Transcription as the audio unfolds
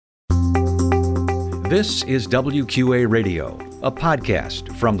This is WQA Radio, a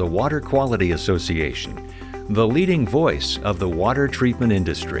podcast from the Water Quality Association, the leading voice of the water treatment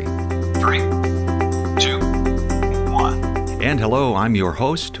industry. 3, 2, 1. And hello, I'm your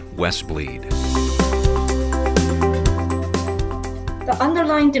host, Wes Bleed. The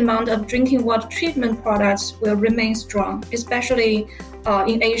underlying demand of drinking water treatment products will remain strong, especially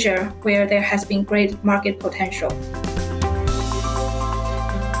in Asia, where there has been great market potential.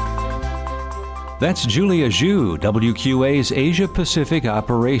 That's Julia Zhu, WQA's Asia Pacific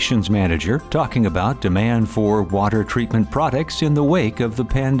Operations Manager, talking about demand for water treatment products in the wake of the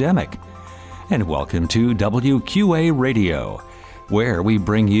pandemic. And welcome to WQA Radio, where we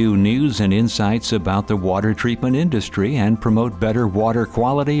bring you news and insights about the water treatment industry and promote better water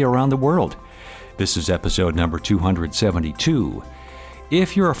quality around the world. This is episode number 272.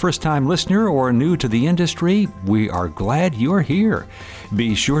 If you're a first-time listener or new to the industry, we are glad you're here.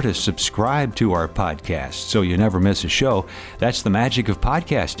 Be sure to subscribe to our podcast so you never miss a show. That's the magic of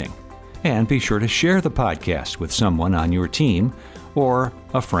podcasting. And be sure to share the podcast with someone on your team or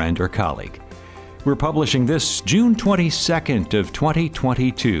a friend or colleague. We're publishing this June 22nd of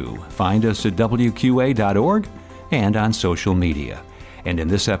 2022. Find us at WQA.org and on social media. And in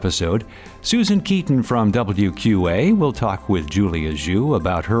this episode, Susan Keaton from WQA will talk with Julia Zhu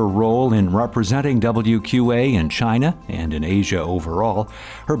about her role in representing WQA in China and in Asia overall,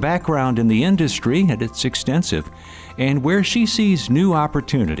 her background in the industry, and it's extensive, and where she sees new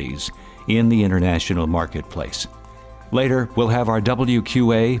opportunities in the international marketplace. Later, we'll have our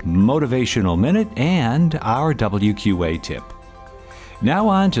WQA Motivational Minute and our WQA Tip. Now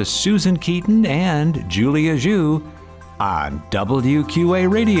on to Susan Keaton and Julia Zhu on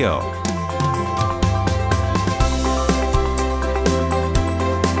WQA Radio.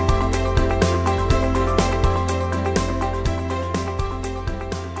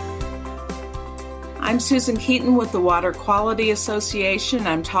 I'm Susan Keaton with the Water Quality Association.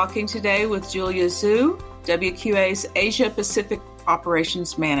 I'm talking today with Julia Zhu, WQA's Asia Pacific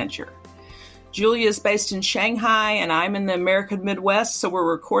Operations Manager. Julia is based in Shanghai, and I'm in the American Midwest, so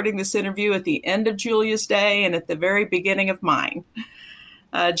we're recording this interview at the end of Julia's day and at the very beginning of mine.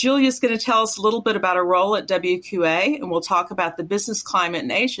 Julia's going to tell us a little bit about her role at WQA, and we'll talk about the business climate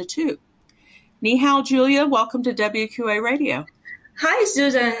in Asia, too. Ni hao, Julia. Welcome to WQA Radio. Hi,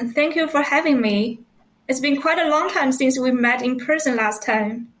 Susan. Thank you for having me. It's been quite a long time since we met in person last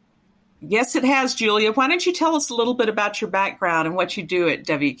time. Yes, it has, Julia. Why don't you tell us a little bit about your background and what you do at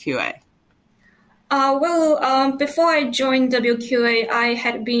WQA? Before I joined WQA, I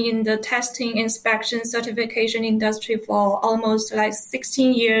had been in the testing, inspection, certification industry for almost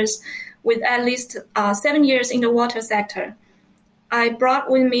 16 years, with at least 7 years in the water sector. I brought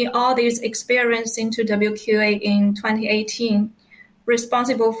with me all this experience into WQA in 2018,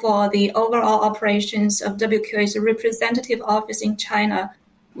 responsible for the overall operations of WQA's representative office in China.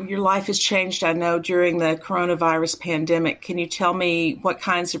 Your life has changed, I know, during the coronavirus pandemic. Can you tell me what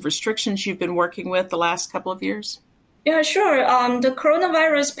kinds of restrictions you've been working with the last couple of years? Yeah, sure. The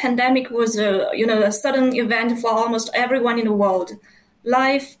coronavirus pandemic was a sudden event for almost everyone in the world.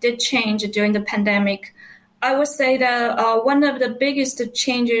 Life did change during the pandemic. I would say that one of the biggest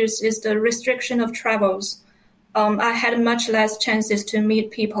changes is the restriction of travels. I had much less chances to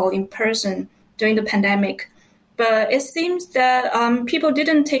meet people in person during the pandemic. But it seems that people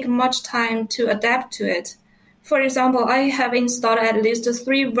didn't take much time to adapt to it. For example, I have installed at least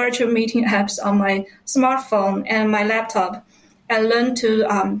 3 virtual meeting apps on my smartphone and my laptop and learned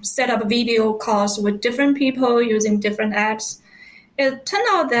to set up video calls with different people using different apps. It turned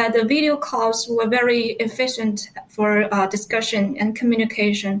out that the video calls were very efficient for discussion and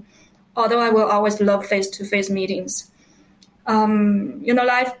communication, although I will always love face-to-face meetings.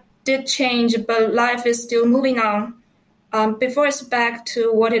 Life did change, but life is still moving on. Before it's back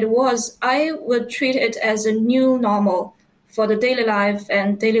to what it was, I would treat it as a new normal for the daily life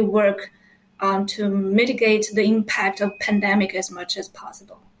and daily work to mitigate the impact of pandemic as much as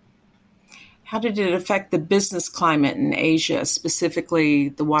possible. How did it affect the business climate in Asia, specifically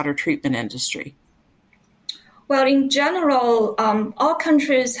the water treatment industry? Well, in general, all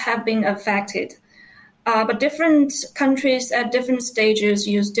countries have been affected. But different countries at different stages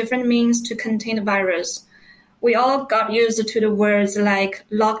use different means to contain the virus. We all got used to the words like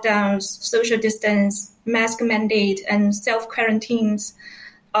lockdowns, social distance, mask mandate, and self-quarantines.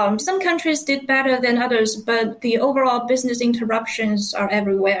 Some countries did better than others, but the overall business interruptions are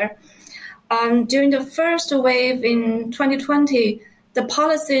everywhere. During the first wave in 2020, the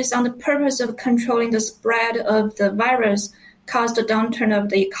policies on the purpose of controlling the spread of the virus caused a downturn of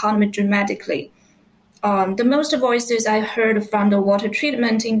the economy dramatically. The most voices I heard from the water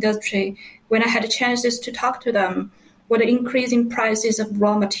treatment industry when I had chances to talk to them were the increasing prices of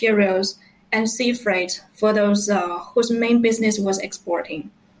raw materials and sea freight for those whose main business was exporting.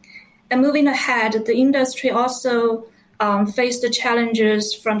 And moving ahead, the industry also faced the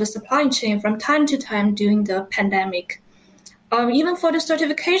challenges from the supply chain from time to time during the pandemic. Even for the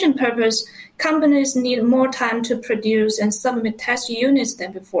certification purpose, companies need more time to produce and submit test units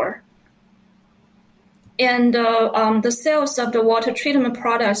than before. And the sales of the water treatment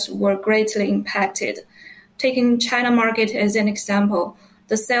products were greatly impacted. Taking China market as an example,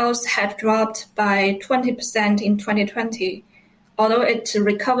 the sales had dropped by 20% in 2020, although it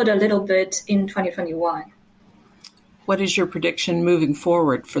recovered a little bit in 2021. What is your prediction moving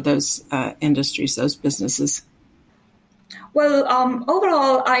forward for those industries, those businesses? Well,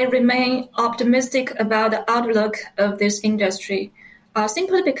 overall, I remain optimistic about the outlook of this industry,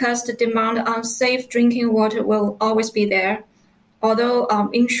 simply because the demand on safe drinking water will always be there. Although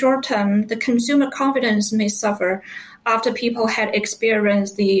in short term, the consumer confidence may suffer after people had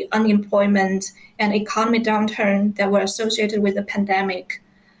experienced the unemployment and economic downturn that were associated with the pandemic.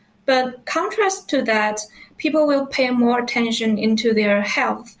 But contrast to that, people will pay more attention into their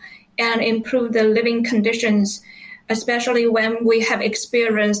health and improve their living conditions, especially when we have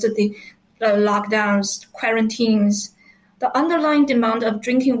experienced the lockdowns, quarantines. The underlying demand of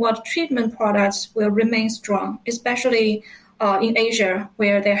drinking water treatment products will remain strong, especially in Asia,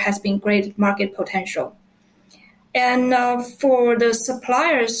 where there has been great market potential. And for the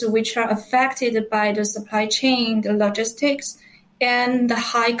suppliers which are affected by the supply chain, the logistics, and the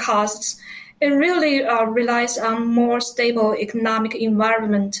high costs, it really relies on more stable economic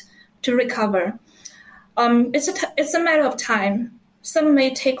environment to recover. It's a matter of time. Some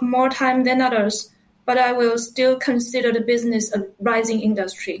may take more time than others, but I will still consider the business a rising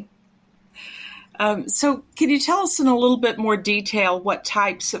industry. So can you tell us in a little bit more detail what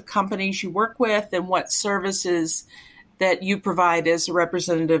types of companies you work with and what services that you provide as a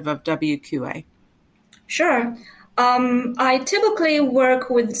representative of WQA? Sure. I typically work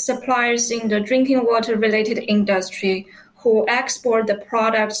with suppliers in the drinking water related industry who export the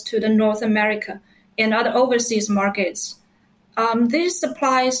products to the North America and other overseas markets. These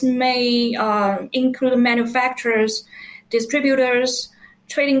supplies may include manufacturers, distributors,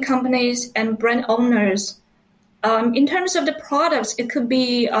 trading companies, and brand owners. In terms of the products, it could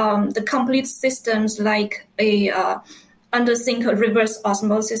be the complete systems like a under-sink reverse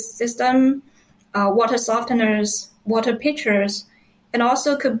osmosis system, water softeners, water pitchers, and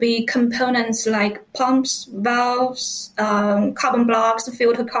also could be components like pumps, valves, carbon blocks,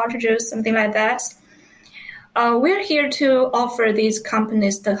 filter cartridges, something like that. We're here to offer these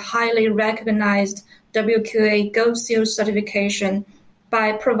companies the highly recognized WQA Gold Seal certification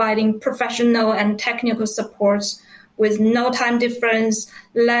by providing professional and technical supports with no time difference,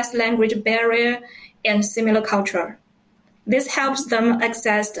 less language barrier, and similar culture. This helps them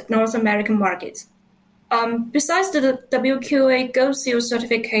access the North American market. Besides the WQA Gold Seal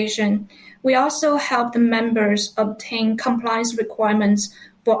certification, we also help the members obtain compliance requirements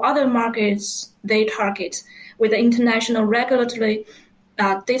for other markets they target with the international regulatory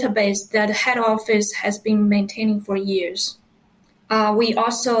database that the head office has been maintaining for years. We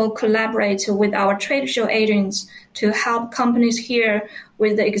also collaborate with our trade show agents to help companies here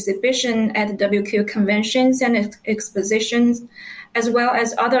with the exhibition at the WQ conventions and expositions, as well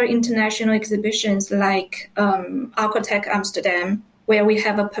as other international exhibitions like Aquatech Amsterdam, where we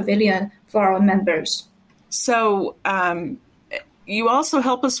have a pavilion for our members. So you also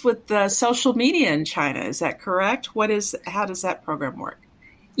help us with the social media in China, is that correct? How does that program work?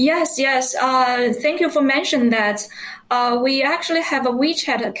 Yes. Thank you for mentioning that. We actually have a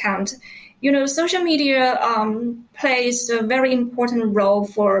WeChat account. Social media plays a very important role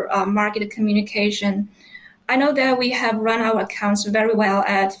for market communication. I know that we have run our accounts very well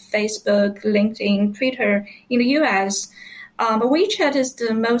at Facebook, LinkedIn, Twitter in the US. But WeChat is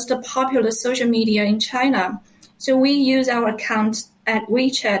the most popular social media in China. So we use our account at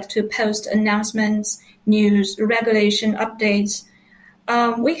WeChat to post announcements, news, regulation updates.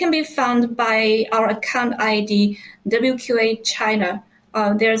 We can be found by our account ID, WQA China.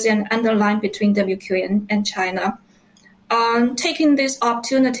 There's an underline between WQA and China. Taking this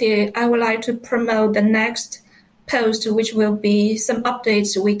opportunity, I would like to promote the next post, which will be some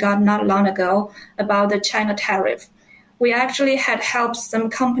updates we got not long ago about the China tariff. We actually had helped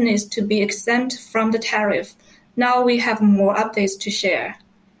some companies to be exempt from the tariff. Now we have more updates to share.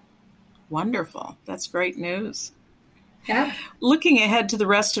 Wonderful. That's great news. Yeah. Looking ahead to the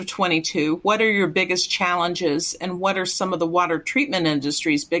rest of 22, what are your biggest challenges and what are some of the water treatment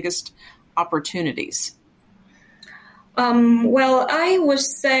industry's biggest opportunities? Well, I would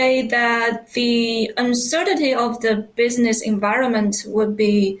say that the uncertainty of the business environment would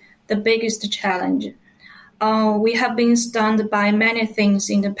be the biggest challenge. We have been stunned by many things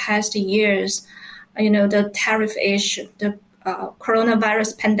in the past years, the tariff issue, the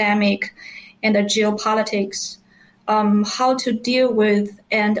coronavirus pandemic, and the geopolitics. How to deal with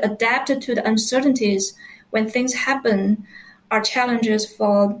and adapt to the uncertainties when things happen are challenges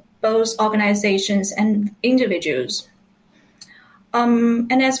for both organizations and individuals.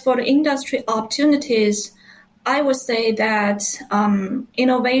 And as for the industry opportunities, I would say that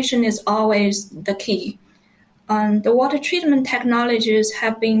innovation is always the key. The water treatment technologies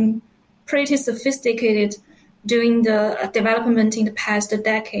have been pretty sophisticated during the development in the past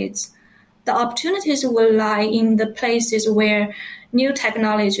decades. The opportunities will lie in the places where new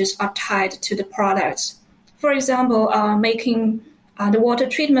technologies are tied to the products. For example, making the water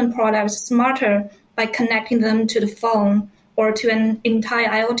treatment products smarter by connecting them to the phone or to an entire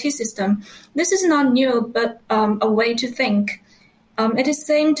IoT system. This is not new, but a way to think. It is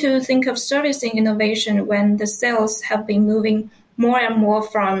same to think of servicing innovation when the sales have been moving more and more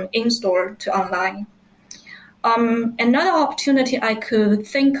from in-store to online. Another opportunity I could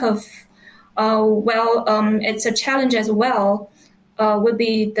think of, it's a challenge as well, would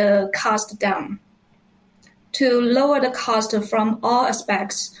be the cost down. To lower the cost from all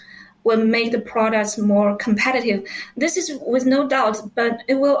aspects will make the products more competitive. This is with no doubt, but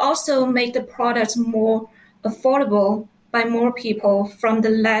it will also make the products more affordable by more people from the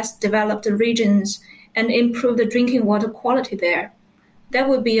less developed regions and improve the drinking water quality there. That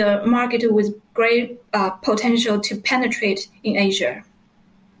would be a market with great potential to penetrate in Asia.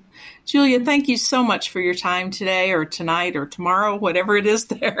 Julia, thank you so much for your time today or tonight or tomorrow, whatever it is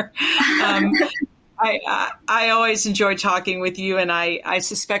there. I always enjoy talking with you, and I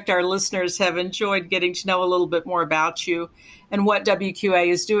suspect our listeners have enjoyed getting to know a little bit more about you and what WQA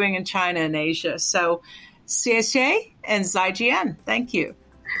is doing in China and Asia. So, 谢谢 and 再见. Thank you.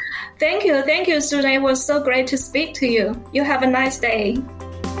 Thank you, Susan. It was so great to speak to you. You have a nice day.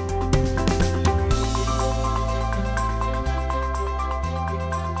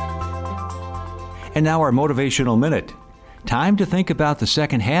 And now our Motivational Minute. Time to think about the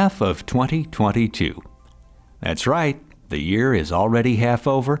second half of 2022. That's right, the year is already half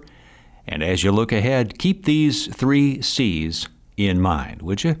over, and as you look ahead, keep these 3 C's in mind,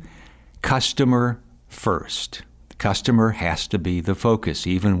 would you? Customer first. The customer has to be the focus,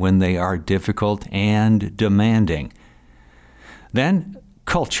 even when they are difficult and demanding. Then,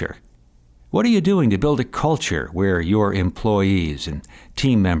 culture. What are you doing to build a culture where your employees and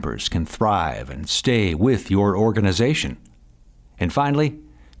team members can thrive and stay with your organization? And finally,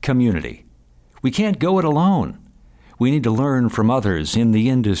 community. We can't go it alone. We need to learn from others in the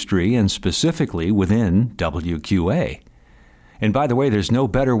industry and specifically within WQA. And by the way, there's no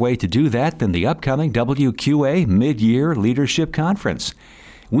better way to do that than the upcoming WQA Mid-Year Leadership Conference.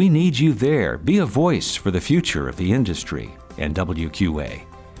 We need you there. Be a voice for the future of the industry and WQA.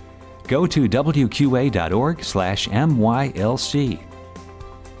 Go to wqa.org/MYLC.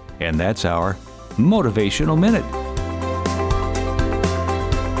 And that's our Motivational Minute.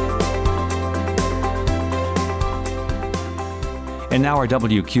 And now our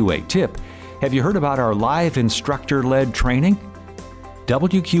WQA tip. Have you heard about our live instructor-led training?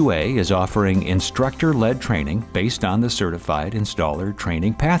 WQA is offering instructor-led training based on the Certified Installer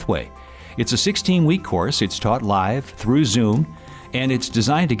Training Pathway. It's a 16-week course. It's taught live through Zoom, and it's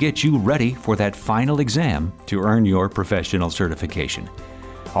designed to get you ready for that final exam to earn your professional certification.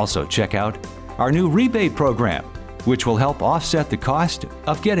 Also, check out our new rebate program, which will help offset the cost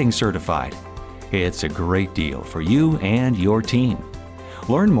of getting certified. It's a great deal for you and your team.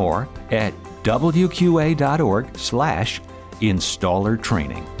 Learn more at wqa.org/installer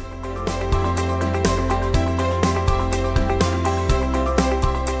training.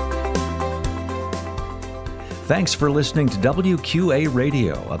 Thanks for listening to WQA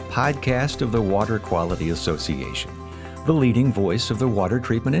Radio, a podcast of the Water Quality Association, the leading voice of the water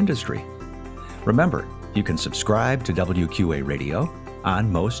treatment industry. Remember, you can subscribe to WQA Radio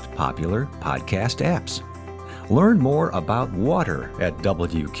on most popular podcast apps. Learn more about water at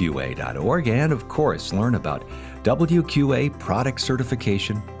WQA.org and, of course, learn about WQA product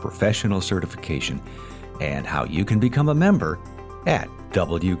certification, professional certification, and how you can become a member at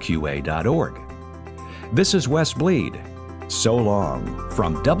WQA.org. This is Wes Bleed. So long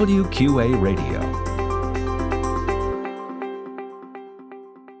from WQA Radio.